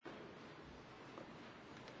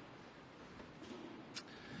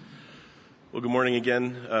Well, good morning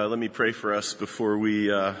again. Let me pray for us before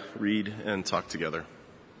we read and talk together.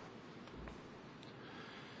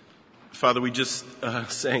 Father, we just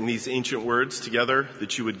sang these ancient words together,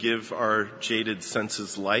 that you would give our jaded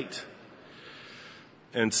senses light.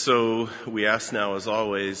 And so we ask now, as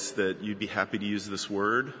always, that you'd be happy to use this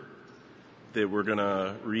word that we're going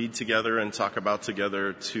to read together and talk about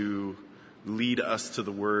together to lead us to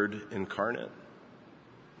the Word incarnate,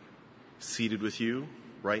 seated with you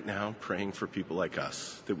right now, praying for people like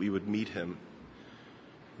us, that we would meet him,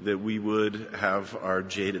 that we would have our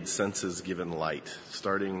jaded senses given light,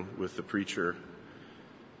 starting with the preacher.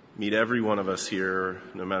 Meet every one of us here,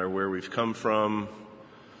 no matter where we've come from,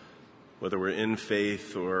 whether we're in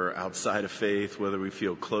faith or outside of faith, whether we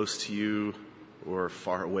feel close to you or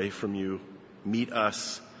far away from you. Meet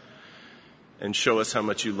us and show us how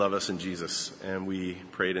much you love us in Jesus. And we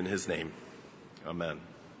pray it in his name. Amen.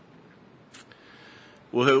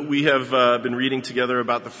 Well, we have been reading together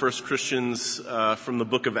about the first Christians from the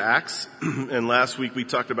book of Acts. And last week we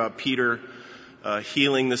talked about Peter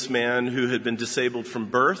healing this man who had been disabled from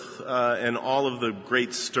birth and all of the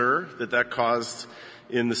great stir that caused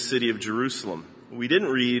in the city of Jerusalem. We didn't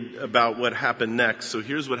read about what happened next, so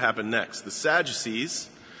here's what happened next. The Sadducees,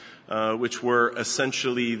 which were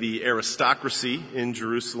essentially the aristocracy in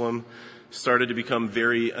Jerusalem, started to become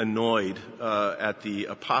very annoyed at the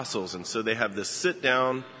apostles. And so they have this sit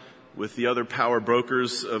down with the other power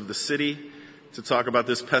brokers of the city to talk about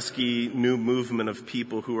this pesky new movement of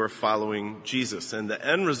people who are following Jesus. And the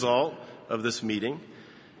end result of this meeting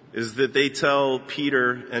is that they tell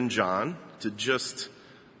Peter and John to just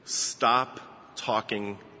stop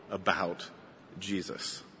talking about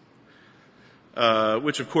Jesus.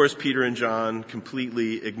 Which of course Peter and John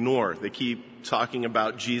completely ignore. They keep talking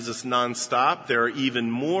about Jesus nonstop. There are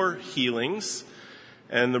even more healings.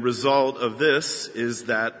 And the result of this is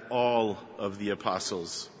that all of the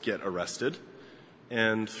apostles get arrested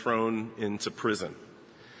and thrown into prison.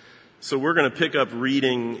 So we're going to pick up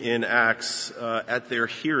reading in Acts at their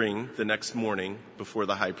hearing the next morning before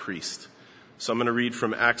the high priest. So I'm going to read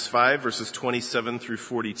from Acts 5, verses 27 through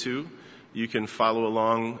 42. You can follow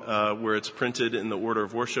along where it's printed in the order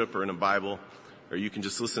of worship or in a Bible, or you can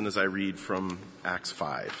just listen as I read from Acts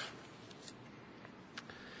 5.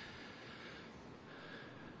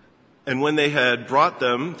 And when they had brought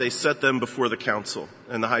them, they set them before the council,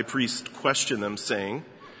 and the high priest questioned them, saying,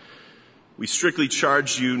 "We strictly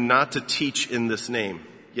charge you not to teach in this name,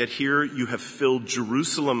 yet here you have filled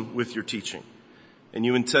Jerusalem with your teaching, and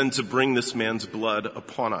you intend to bring this man's blood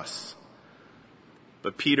upon us."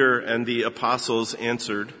 But Peter and the apostles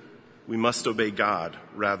answered, "We must obey God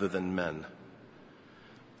rather than men.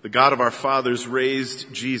 The God of our fathers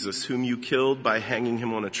raised Jesus, whom you killed by hanging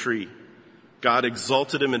him on a tree. God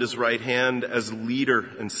exalted him at his right hand as leader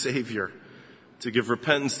and savior to give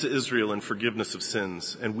repentance to Israel and forgiveness of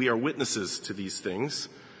sins. And we are witnesses to these things,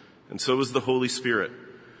 and so is the Holy Spirit,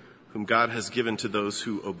 whom God has given to those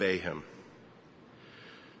who obey him."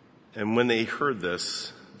 And when they heard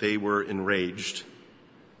this, they were enraged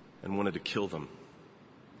and wanted to kill them.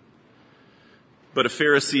 But a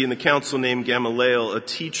Pharisee in the council named Gamaliel, a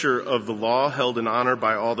teacher of the law held in honor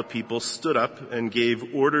by all the people, stood up and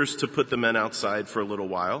gave orders to put the men outside for a little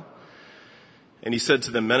while. And he said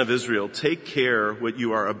to the men of Israel, "Take care what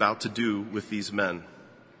you are about to do with these men.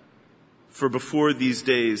 For before these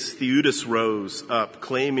days, Theudas rose up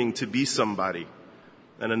claiming to be somebody,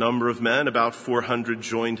 and a number of men, about 400,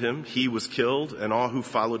 joined him. He was killed, and all who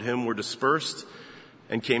followed him were dispersed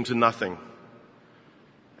and came to nothing.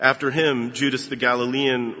 After him, Judas the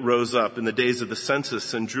Galilean rose up in the days of the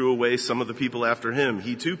census and drew away some of the people after him.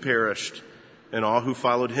 He too perished, and all who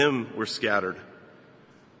followed him were scattered.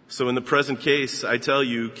 So in the present case, I tell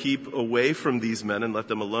you, keep away from these men and let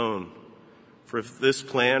them alone. For if this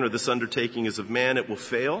plan or this undertaking is of man, it will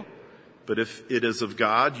fail. But if it is of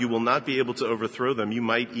God, you will not be able to overthrow them. You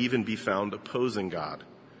might even be found opposing God."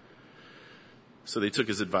 So they took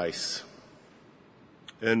his advice.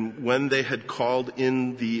 And when they had called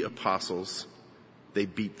in the apostles, they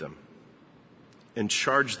beat them and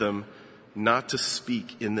charged them not to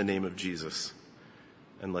speak in the name of Jesus,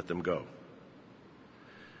 and let them go.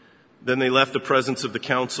 Then they left the presence of the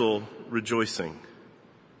council rejoicing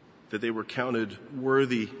that they were counted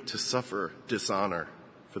worthy to suffer dishonor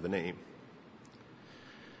for the name.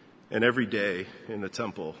 And every day in the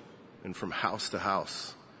temple and from house to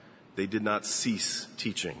house, they did not cease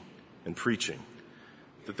teaching and preaching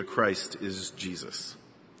that the Christ is Jesus.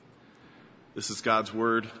 This is God's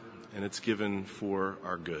word, and it's given for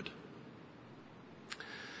our good.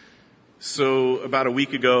 So about a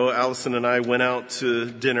week ago, Allison and I went out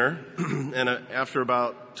to dinner, and after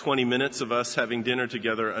about 20 minutes of us having dinner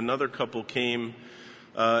together, another couple came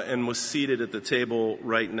and was seated at the table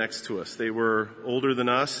right next to us. They were older than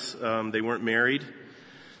us. They weren't married.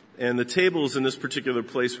 And the tables in this particular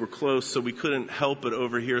place were close, so we couldn't help but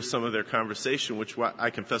overhear some of their conversation, which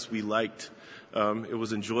I confess we liked. It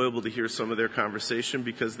was enjoyable to hear some of their conversation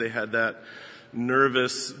because they had that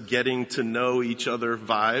nervous getting to know each other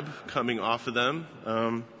vibe coming off of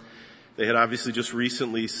them. They had obviously just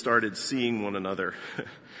recently started seeing one another.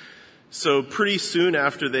 So pretty soon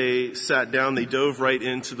after they sat down, they dove right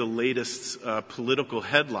into the latest political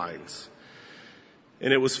headlines.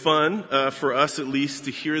 And it was fun, for us at least,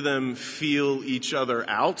 to hear them feel each other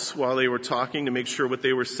out while they were talking to make sure what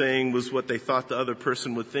they were saying was what they thought the other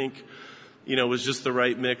person would think. Was just the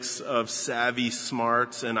right mix of savvy,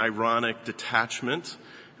 smart, and ironic detachment.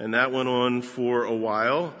 And that went on for a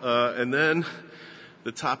while. And then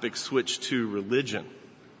the topic switched to religion.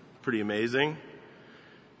 Pretty amazing.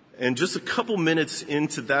 And just a couple minutes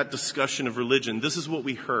into that discussion of religion, this is what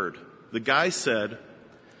we heard. The guy said,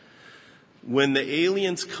 "When the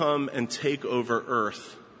aliens come and take over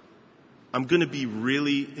Earth, I'm going to be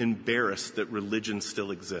really embarrassed that religion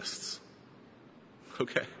still exists."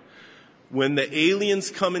 Okay. When the aliens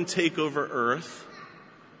come and take over Earth,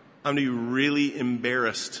 I'm going to be really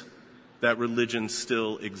embarrassed that religion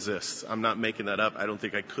still exists. I'm not making that up. I don't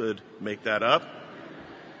think I could make that up.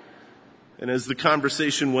 And as the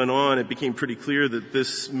conversation went on, it became pretty clear that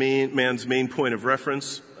this man's main point of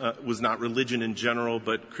reference was not religion in general,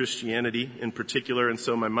 but Christianity in particular. And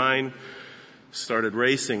so my mind started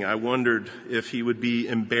racing. I wondered if he would be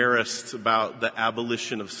embarrassed about the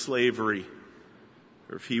abolition of slavery,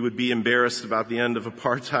 or if he would be embarrassed about the end of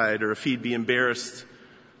apartheid, or if he'd be embarrassed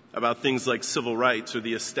about things like civil rights or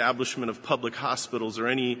the establishment of public hospitals or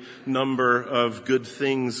any number of good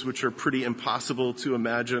things which are pretty impossible to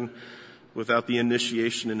imagine without the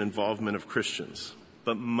initiation and involvement of Christians.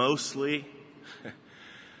 But mostly,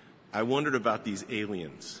 I wondered about these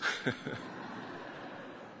aliens.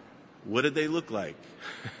 What did they look like?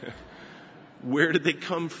 Where did they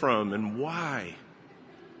come from and why?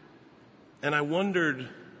 And I wondered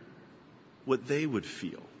what they would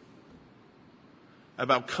feel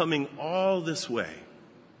about coming all this way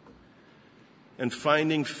and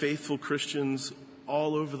finding faithful Christians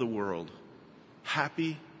all over the world,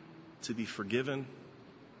 happy to be forgiven,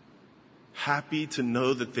 happy to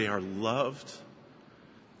know that they are loved,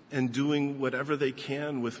 and doing whatever they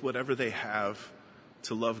can with whatever they have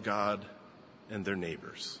to love God and their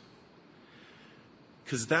neighbors.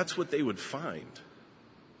 Because that's what they would find.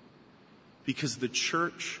 Because the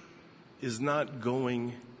church is not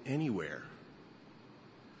going anywhere.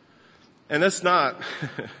 And that's not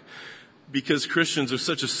because Christians are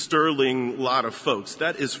such a sterling lot of folks.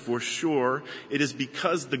 That is for sure. It is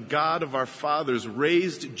because the God of our fathers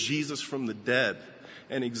raised Jesus from the dead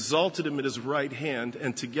and exalted him at his right hand,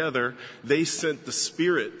 and together they sent the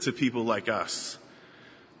Spirit to people like us.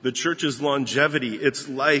 The church's longevity, its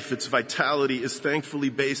life, its vitality is thankfully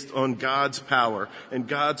based on God's power and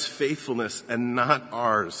God's faithfulness and not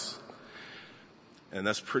ours. And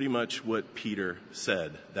that's pretty much what Peter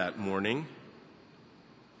said that morning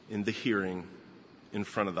in the hearing in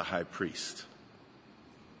front of the high priest.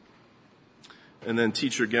 And then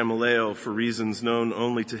teacher Gamaliel, for reasons known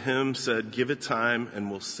only to him, said, "Give it time and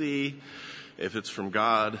we'll see. If it's from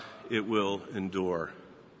God, it will endure."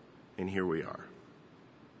 And here we are.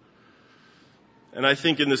 And I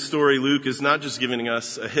think in this story, Luke is not just giving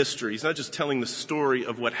us a history. He's not just telling the story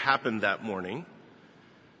of what happened that morning.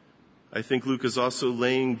 I think Luke is also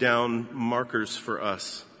laying down markers for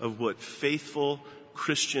us of what faithful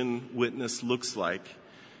Christian witness looks like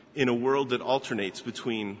in a world that alternates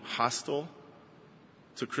between hostile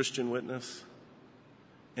to Christian witness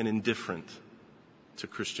and indifferent to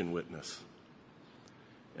Christian witness.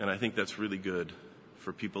 And I think that's really good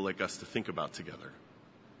for people like us to think about together.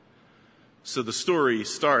 So the story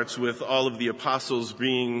starts with all of the apostles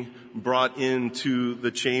being brought into the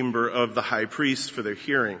chamber of the high priest for their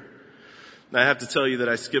hearing. Now, I have to tell you that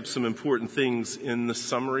I skipped some important things in the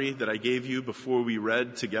summary that I gave you before we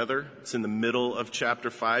read together. It's in the middle of chapter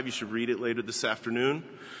 5. You should read it later this afternoon.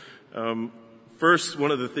 First, one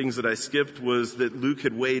of the things that I skipped was that Luke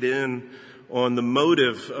had weighed in on the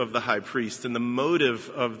motive of the high priest and the motive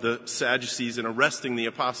of the Sadducees in arresting the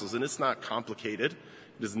apostles. And it's not complicated.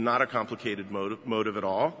 It is not a complicated motive at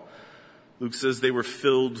all. Luke says they were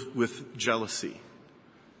filled with jealousy.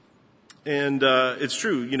 And it's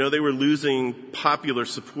true, they were losing popular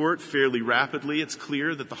support fairly rapidly. It's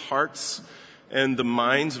clear that the hearts and the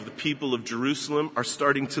minds of the people of Jerusalem are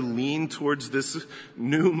starting to lean towards this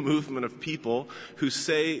new movement of people who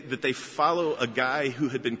say that they follow a guy who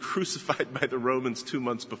had been crucified by the Romans 2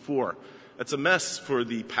 months before. That's a mess for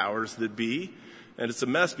the powers that be, and it's a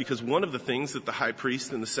mess because one of the things that the high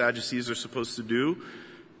priest and the Sadducees are supposed to do,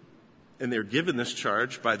 and they're given this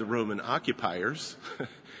charge by the Roman occupiers,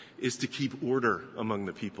 is to keep order among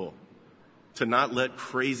the people, to not let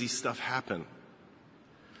crazy stuff happen.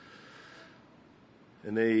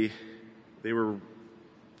 And they were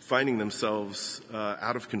finding themselves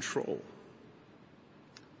out of control.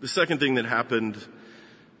 The second thing that happened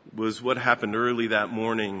was what happened early that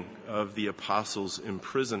morning of the apostles'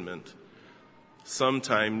 imprisonment.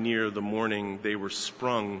 Sometime near the morning, they were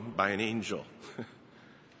sprung by an angel.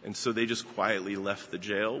 And so they just quietly left the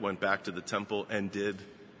jail, went back to the temple, and did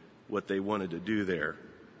what they wanted to do there.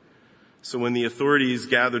 So when the authorities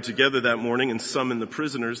gathered together that morning and summoned the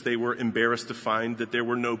prisoners, they were embarrassed to find that there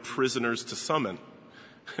were no prisoners to summon.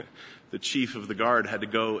 The chief of the guard had to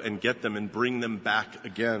go and get them and bring them back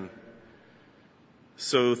again.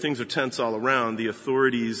 So things are tense all around. The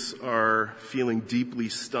authorities are feeling deeply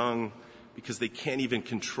stung because they can't even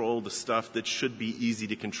control the stuff that should be easy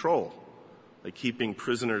to control, like keeping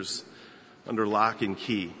prisoners under lock and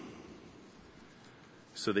key.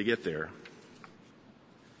 So they get there.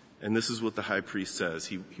 And this is what the high priest says.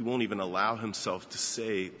 He won't even allow himself to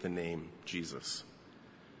say the name Jesus.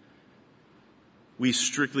 We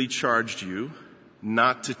strictly charged you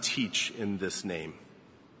not to teach in this name.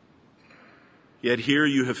 Yet here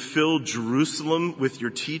you have filled Jerusalem with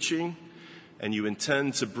your teaching, and you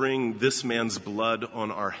intend to bring this man's blood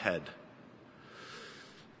on our head.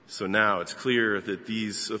 So now it's clear that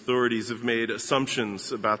these authorities have made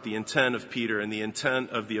assumptions about the intent of Peter and the intent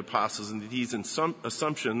of the apostles, and these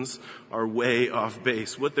assumptions are way off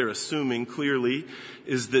base. What they're assuming clearly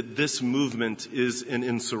is that this movement is an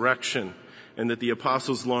insurrection, and that the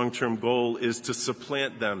apostles' long-term goal is to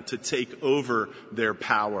supplant them, to take over their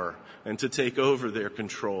power, and to take over their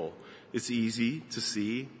control. It's easy to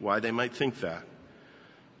see why they might think that.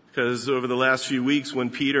 Because over the last few weeks, when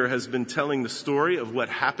Peter has been telling the story of what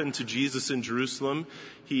happened to Jesus in Jerusalem,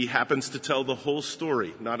 he happens to tell the whole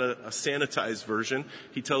story, not a sanitized version.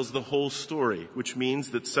 He tells the whole story, which means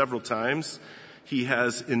that several times he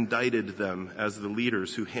has indicted them as the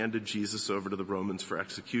leaders who handed Jesus over to the Romans for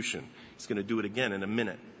execution. He's going to do it again in a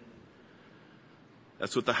minute.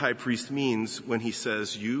 That's what the high priest means when he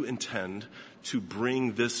says, you intend to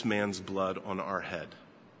bring this man's blood on our head.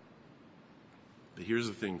 But here's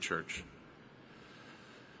the thing, church.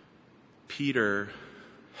 Peter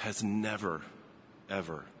has never,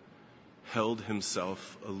 ever held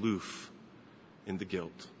himself aloof in the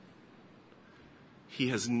guilt. He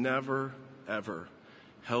has never, ever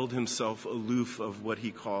held himself aloof of what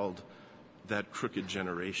he called that crooked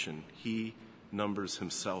generation. He numbers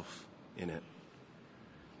himself in it.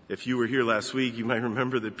 If you were here last week, you might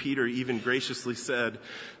remember that Peter even graciously said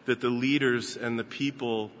that the leaders and the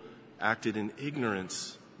people acted in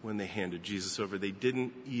ignorance when they handed Jesus over. They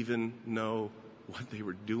didn't even know what they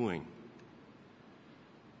were doing.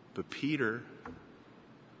 But Peter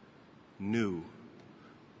knew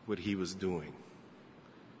what he was doing.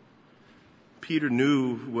 Peter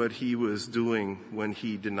knew what he was doing when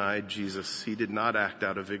he denied Jesus. He did not act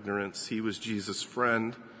out of ignorance. He was Jesus'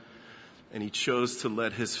 friend, and he chose to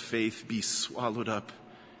let his faith be swallowed up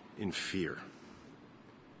in fear.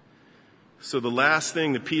 So the last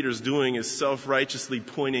thing that Peter's doing is self-righteously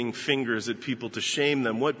pointing fingers at people to shame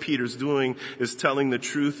them. What Peter's doing is telling the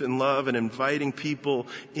truth in love and inviting people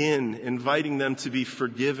in, inviting them to be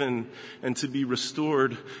forgiven and to be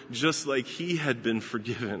restored just like he had been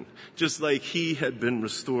forgiven, just like he had been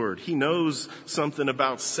restored. He knows something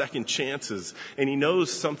about second chances, and he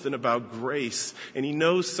knows something about grace, and he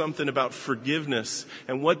knows something about forgiveness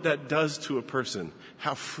and what that does to a person,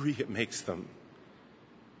 how free it makes them.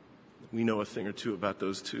 We know a thing or two about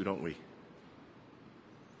those two, don't we?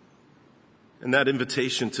 And that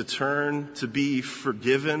invitation to turn, to be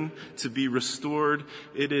forgiven, to be restored,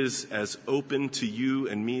 it is as open to you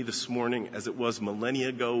and me this morning as it was millennia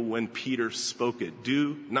ago when Peter spoke it.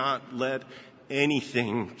 Do not let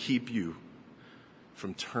anything keep you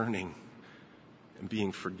from turning and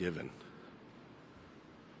being forgiven.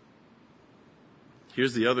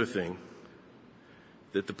 Here's the other thing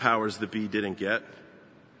that the powers that be didn't get.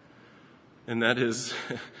 And that is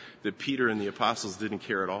that Peter and the apostles didn't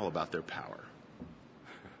care at all about their power.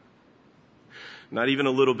 Not even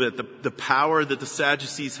a little bit. The power that the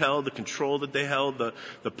Sadducees held, the control that they held,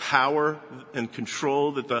 the power and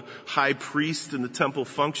control that the high priest and the temple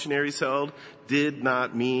functionaries held did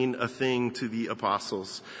not mean a thing to the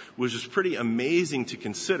apostles, which is pretty amazing to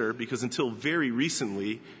consider because until very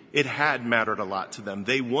recently, it had mattered a lot to them.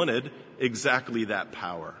 They wanted exactly that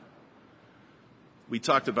power. We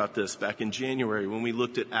talked about this back in January when we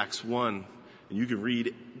looked at Acts 1, and you can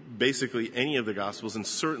read basically any of the Gospels, and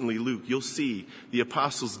certainly Luke. You'll see the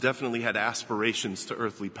apostles definitely had aspirations to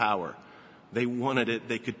earthly power. They wanted it.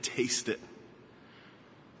 They could taste it.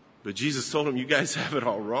 But Jesus told them, you guys have it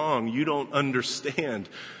all wrong. You don't understand.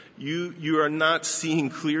 You are not seeing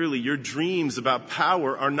clearly. Your dreams about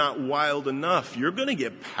power are not wild enough. You're going to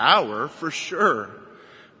get power for sure,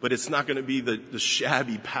 but it's not going to be the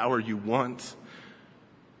shabby power you want.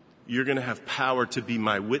 You're going to have power to be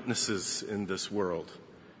my witnesses in this world.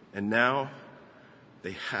 And now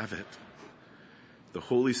they have it. The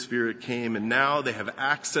Holy Spirit came, and now they have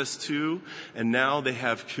access to, and now they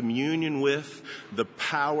have communion with the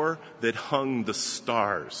power that hung the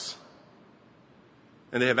stars.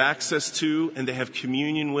 And they have access to, and they have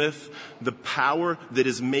communion with the power that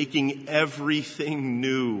is making everything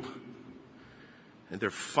new. And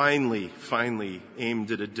they're finally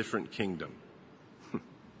aimed at a different kingdom.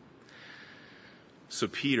 So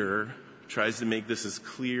Peter tries to make this as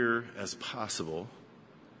clear as possible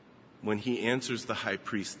when he answers the high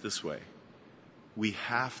priest this way. We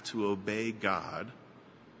have to obey God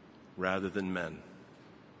rather than men.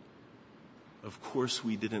 Of course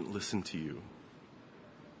we didn't listen to you.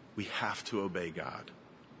 We have to obey God.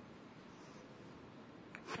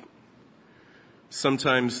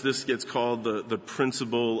 Sometimes this gets called the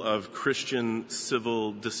principle of Christian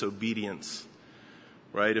civil disobedience.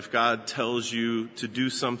 Right? If God tells you to do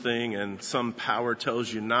something and some power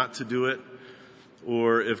tells you not to do it,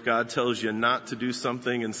 or if God tells you not to do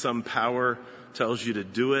something and some power tells you to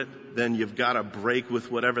do it, then you've got to break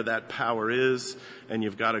with whatever that power is and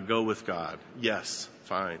you've got to go with God. Yes,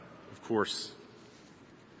 fine, of course.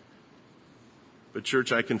 But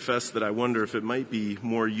church, I confess that I wonder if it might be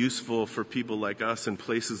more useful for people like us in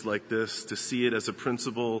places like this to see it as a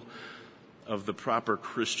principle of the proper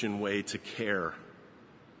Christian way to care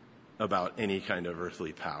about any kind of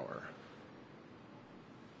earthly power.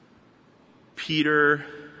 Peter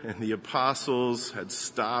and the apostles had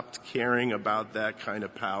stopped caring about that kind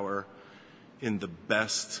of power in the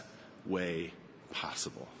best way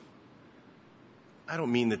possible. I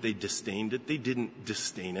don't mean that they disdained it. They didn't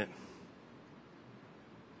disdain it.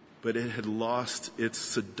 But it had lost its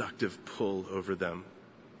seductive pull over them.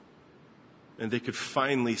 And they could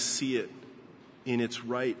finally see it in its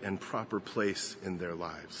right and proper place in their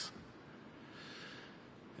lives.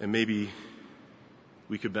 And maybe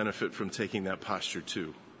we could benefit from taking that posture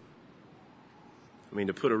too. I mean,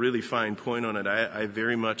 to put a really fine point on it, I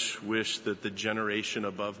very much wish that the generation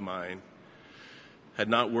above mine had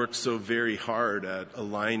not worked so very hard at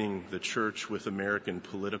aligning the church with American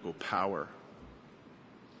political power.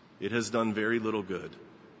 It has done very little good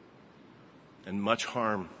and much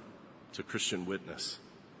harm to Christian witness.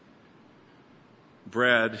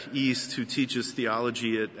 Brad East, who teaches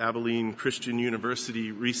theology at Abilene Christian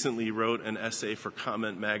University, recently wrote an essay for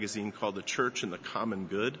Comment magazine called The Church and the Common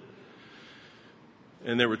Good.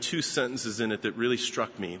 And there were two sentences in it that really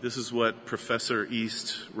struck me. This is what Professor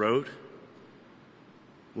East wrote.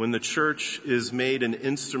 When the church is made an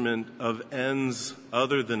instrument of ends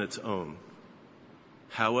other than its own,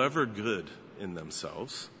 however good in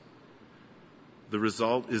themselves, the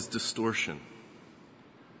result is distortion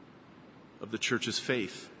of the church's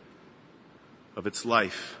faith, of its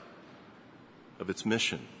life, of its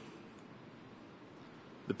mission.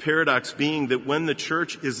 The paradox being that when the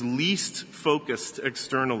church is least focused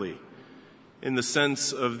externally, in the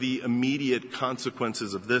sense of the immediate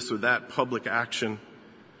consequences of this or that public action,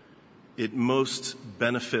 it most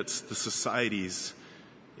benefits the societies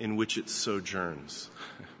in which it sojourns.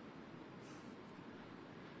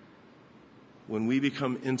 When we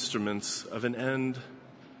become instruments of an end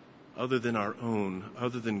other than our own,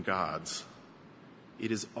 other than God's, it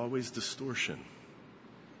is always distortion.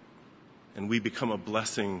 And we become a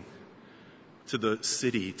blessing to the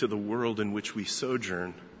city, to the world in which we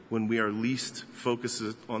sojourn, when we are least focused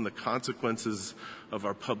on the consequences of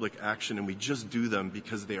our public action and we just do them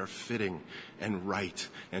because they are fitting and right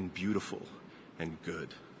and beautiful and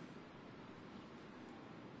good.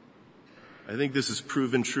 I think this is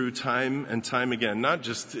proven true time and time again, not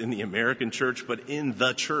just in the American church, but in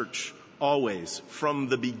the church, always, from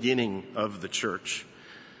the beginning of the church.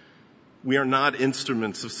 We are not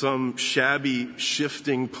instruments of some shabby,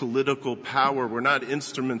 shifting political power. We're not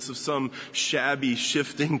instruments of some shabby,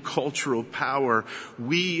 shifting cultural power.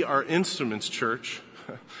 We are instruments, church,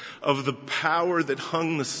 of the power that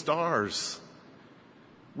hung the stars.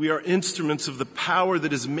 We are instruments of the power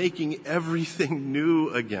that is making everything new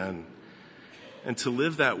again. And to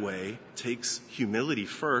live that way takes humility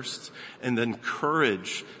first, and then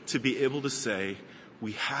courage to be able to say,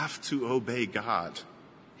 we have to obey God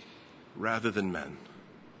rather than men.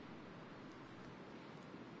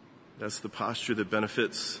 That's the posture that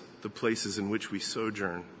benefits the places in which we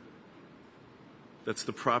sojourn. That's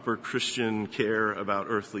the proper Christian care about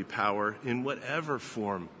earthly power in whatever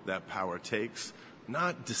form that power takes,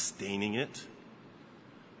 not disdaining it,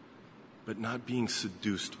 but not being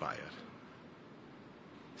seduced by it,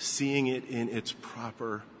 seeing it in its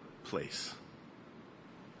proper place.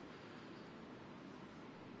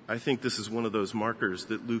 I think this is one of those markers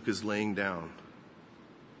that Luke is laying down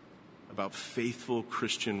about faithful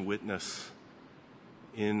Christian witness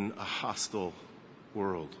in a hostile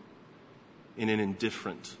world, in an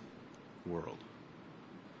indifferent world.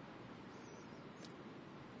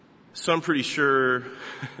 So I'm pretty sure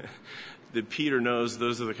that Peter knows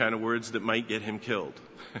those are the kind of words that might get him killed,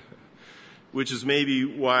 which is maybe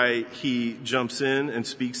why he jumps in and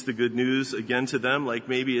speaks the good news again to them, like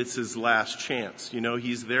maybe it's his last chance. You know,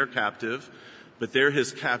 he's their captive, but they're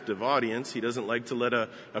his captive audience. He doesn't like to let a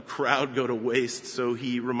crowd go to waste, so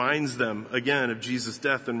he reminds them again of Jesus'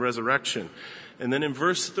 death and resurrection. And then in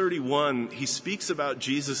verse 31, he speaks about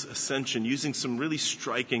Jesus' ascension using some really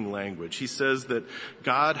striking language. He says that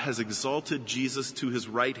God has exalted Jesus to his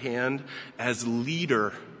right hand as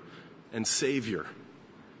leader and savior,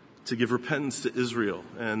 to give repentance to Israel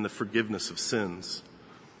and the forgiveness of sins.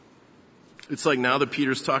 It's like now that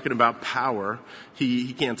Peter's talking about power,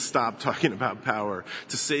 he can't stop talking about power.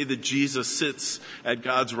 To say that Jesus sits at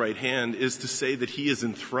God's right hand is to say that he is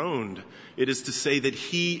enthroned. It is to say that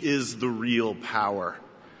he is the real power.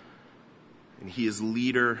 And he is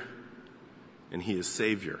leader and he is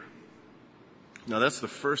savior. Now that's the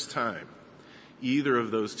first time either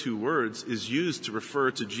of those two words is used to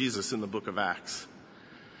refer to Jesus in the book of Acts.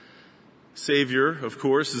 Savior, of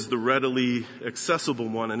course, is the readily accessible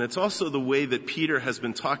one, and it's also the way that Peter has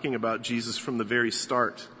been talking about Jesus from the very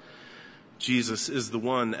start. Jesus is the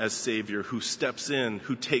one as Savior who steps in,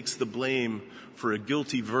 who takes the blame for a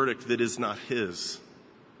guilty verdict that is not his.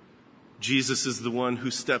 Jesus is the one who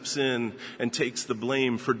steps in and takes the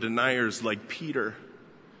blame for deniers like Peter.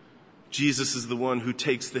 Jesus is the one who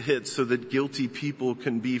takes the hit so that guilty people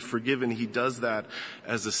can be forgiven. He does that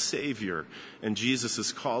as a Savior, and Jesus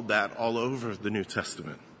is called that all over the New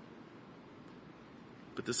Testament.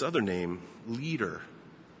 But this other name, leader,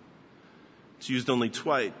 it's used only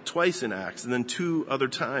twice in Acts, and then 2 other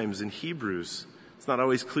times in Hebrews. It's not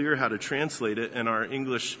always clear how to translate it, and our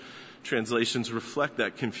English translations reflect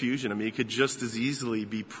that confusion. I mean, it could just as easily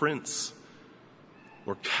be prince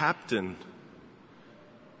or captain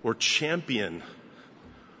or champion,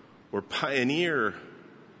 or pioneer,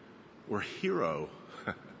 or hero.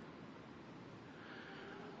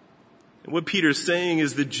 And what Peter's saying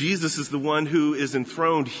is that Jesus is the one who is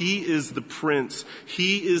enthroned. He is the prince.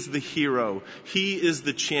 He is the hero. He is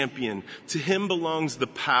the champion. To him belongs the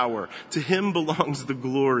power. To him belongs the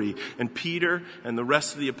glory. And Peter and the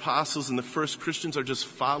rest of the apostles and the first Christians are just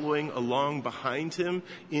following along behind him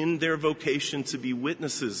in their vocation to be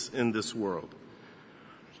witnesses in this world.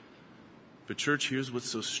 But church, here's what's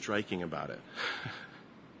so striking about it.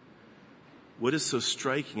 What is so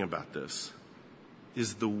striking about this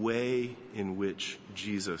is the way in which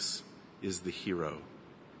Jesus is the hero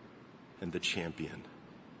and the champion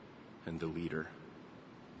and the leader.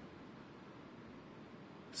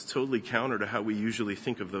 It's totally counter to how we usually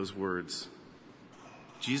think of those words.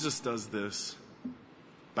 Jesus does this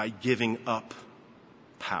by giving up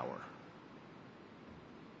power.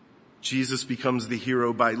 Jesus becomes the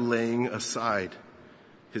hero by laying aside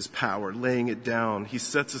his power, laying it down. He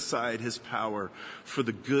sets aside his power for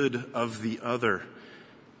the good of the other.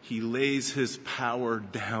 He lays his power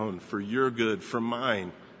down for your good, for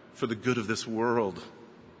mine, for the good of this world.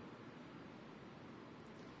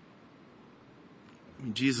 I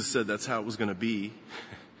mean, Jesus said that's how it was going to be.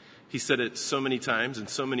 He said it so many times in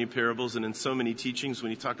so many parables and in so many teachings when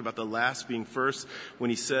he talked about the last being first, when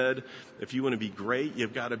he said, if you want to be great,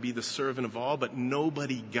 you've got to be the servant of all, but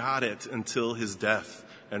nobody got it until his death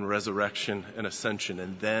and resurrection and ascension,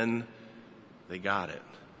 and then they got it.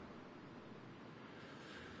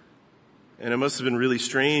 And it must have been really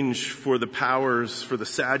strange for the powers, for the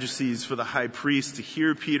Sadducees, for the high priest to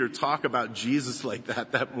hear Peter talk about Jesus like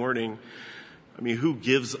that morning. I mean, who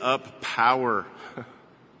gives up power?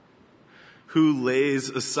 Who lays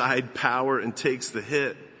aside power and takes the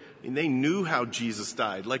hit? I mean, they knew how Jesus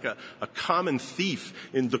died, like a common thief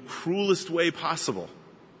in the cruelest way possible.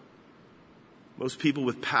 Most people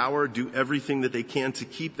with power do everything that they can to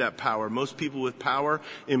keep that power. Most people with power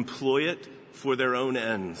employ it for their own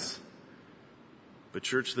ends. But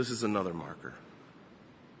church, this is another marker.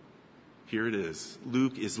 Here it is.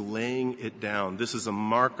 Luke is laying it down. This is a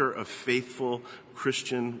marker of faithful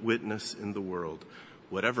Christian witness in the world.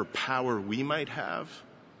 Whatever power we might have,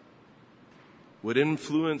 what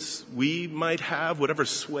influence we might have, whatever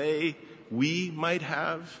sway we might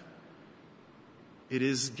have, it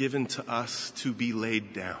is given to us to be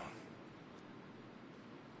laid down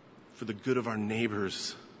for the good of our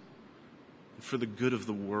neighbors and for the good of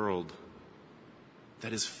the world.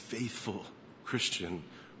 That is faithful Christian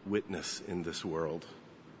witness in this world.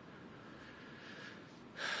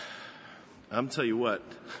 I'm tell you what,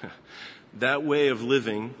 that way of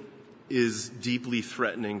living is deeply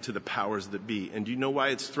threatening to the powers that be. And do you know why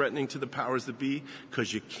it's threatening to the powers that be?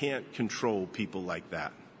 Because you can't control people like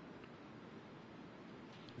that.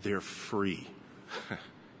 They're free.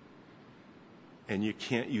 And you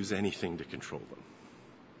can't use anything to control them.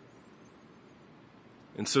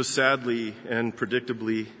 And so sadly and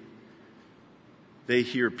predictably, they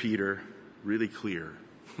hear Peter really clear.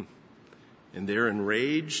 And they're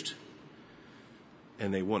enraged,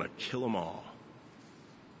 and they want to kill them all.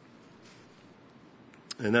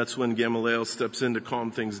 And that's when Gamaliel steps in to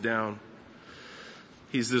calm things down.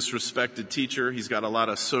 He's this respected teacher. He's got a lot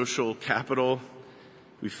of social capital.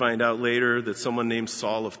 We find out later that someone named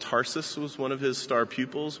Saul of Tarsus was one of his star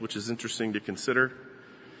pupils, which is interesting to consider.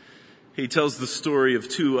 He tells the story of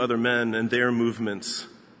two other men and their movements,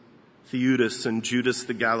 Theudas and Judas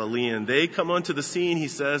the Galilean. They come onto the scene, he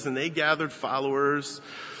says, and they gathered followers,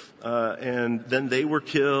 and then they were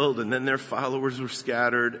killed, and then their followers were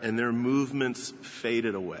scattered, and their movements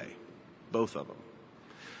faded away, both of them.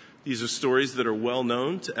 These are stories that are well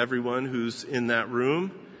known to everyone who's in that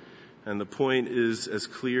room, and the point is as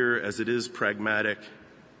clear as it is pragmatic.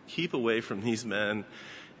 Keep away from these men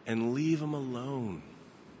and leave them alone.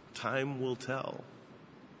 Time will tell.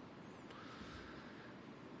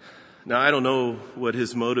 Now, I don't know what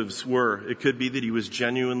his motives were. It could be that he was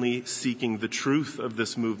genuinely seeking the truth of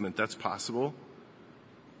this movement. That's possible.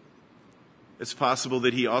 It's possible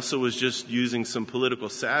that he also was just using some political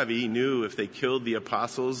savvy. He knew if they killed the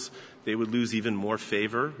apostles, they would lose even more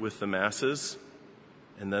favor with the masses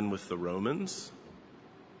and then with the Romans.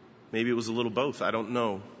 Maybe it was a little both. I don't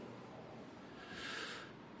know.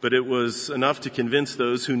 But it was enough to convince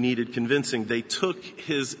those who needed convincing. They took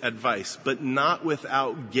his advice, but not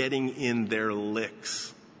without getting in their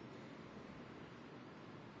licks.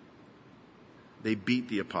 They beat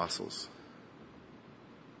the apostles.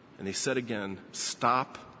 And they said again,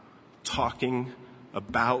 stop talking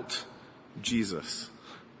about Jesus.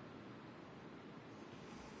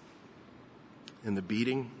 And the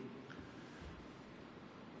beating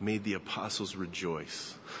made the apostles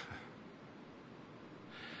rejoice.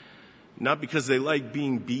 Not because they like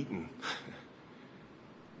being beaten,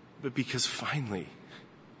 but because finally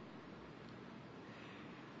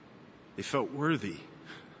they felt worthy.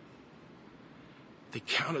 They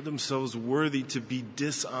counted themselves worthy to be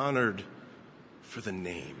dishonored for the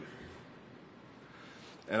name.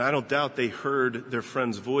 And I don't doubt they heard their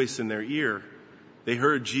friend's voice in their ear. They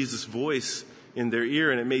heard Jesus' voice in their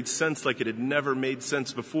ear, and it made sense like it had never made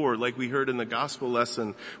sense before, like we heard in the gospel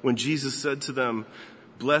lesson when Jesus said to them,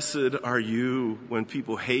 "Blessed are you when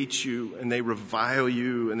people hate you and they revile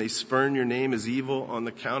you and they spurn your name as evil on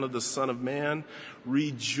the account of the Son of Man.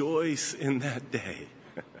 Rejoice in that day."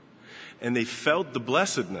 And they felt the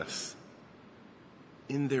blessedness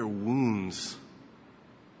in their wounds.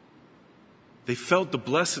 They felt the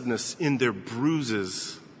blessedness in their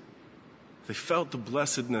bruises. They felt the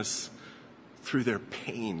blessedness through their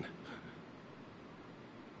pain.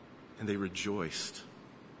 And they rejoiced.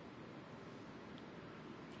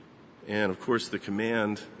 And of course, the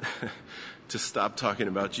command to stop talking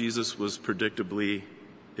about Jesus was predictably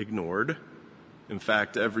ignored. In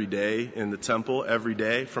fact, every day in the temple, every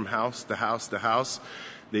day from house to house to house,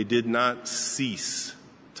 they did not cease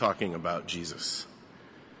talking about Jesus.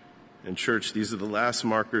 And church, these are the last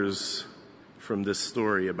markers from this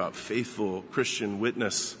story about faithful Christian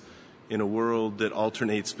witness in a world that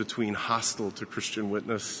alternates between hostile to Christian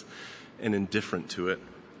witness and indifferent to it.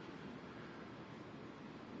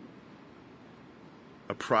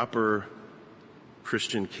 A proper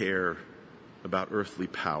Christian care about earthly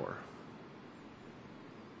power.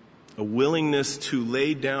 A willingness to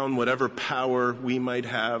lay down whatever power we might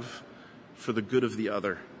have for the good of the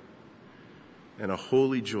other, and a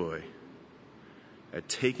holy joy at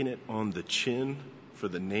taking it on the chin for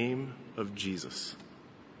the name of Jesus,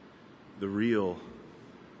 the real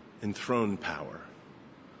enthroned power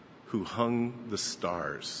who hung the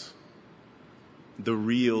stars, the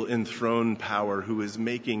real enthroned power who is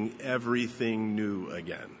making everything new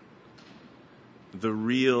again, the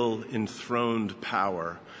real enthroned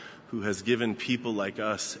power who has given people like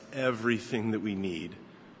us everything that we need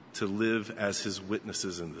to live as his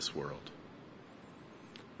witnesses in this world.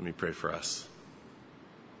 Let me pray for us.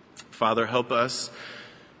 Father, help us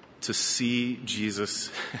to see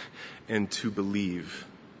Jesus and to believe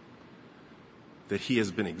that he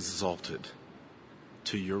has been exalted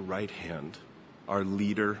to your right hand, our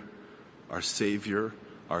leader, our Savior,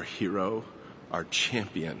 our hero, our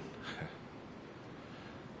champion.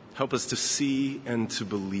 Help us to see and to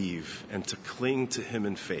believe and to cling to him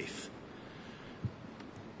in faith.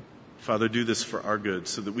 Father, do this for our good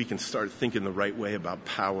so that we can start thinking the right way about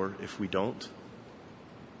power if we don't,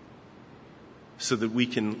 so that we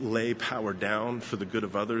can lay power down for the good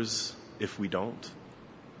of others if we don't,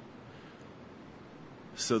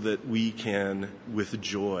 so that we can, with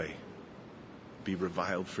joy, be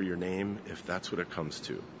reviled for your name if that's what it comes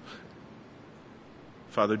to.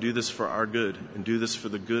 Father, do this for our good and do this for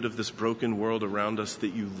the good of this broken world around us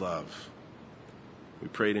that you love. We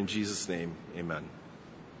pray it in Jesus' name. Amen.